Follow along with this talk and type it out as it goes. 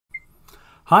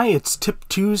Hi, it's Tip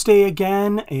Tuesday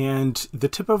again, and the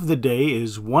tip of the day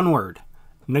is one word: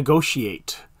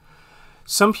 negotiate.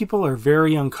 Some people are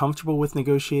very uncomfortable with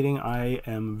negotiating. I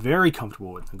am very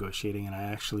comfortable with negotiating, and I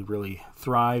actually really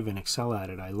thrive and excel at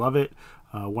it. I love it.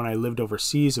 When I lived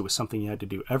overseas, it was something you had to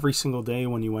do every single day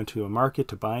when you went to a market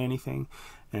to buy anything,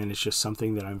 and it's just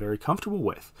something that I'm very comfortable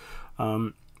with.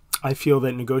 I feel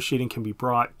that negotiating can be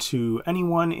brought to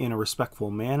anyone in a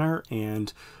respectful manner,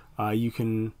 and you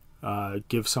can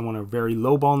give someone a very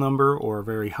low ball number or a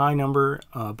very high number,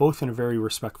 both in a very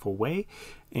respectful way.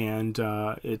 And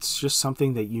it's just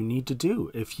something that you need to do.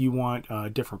 If you want a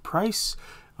different price,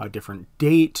 a different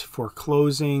date for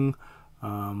closing,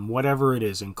 whatever it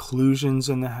is, inclusions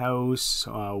in the house,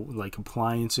 like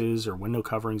appliances or window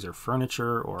coverings or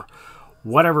furniture or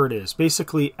whatever it is,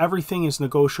 basically everything is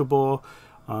negotiable.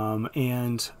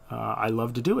 I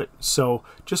love to do it. So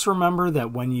just remember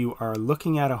that when you are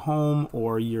looking at a home,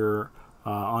 or you're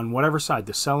on whatever side,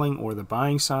 the selling or the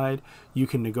buying side, you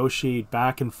can negotiate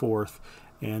back and forth.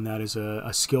 And that is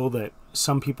a skill that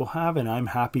some people have, and I'm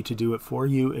happy to do it for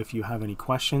you. If you have any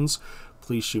questions,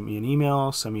 please shoot me an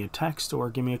email, send me a text, or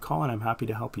give me a call, and I'm happy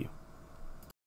to help you.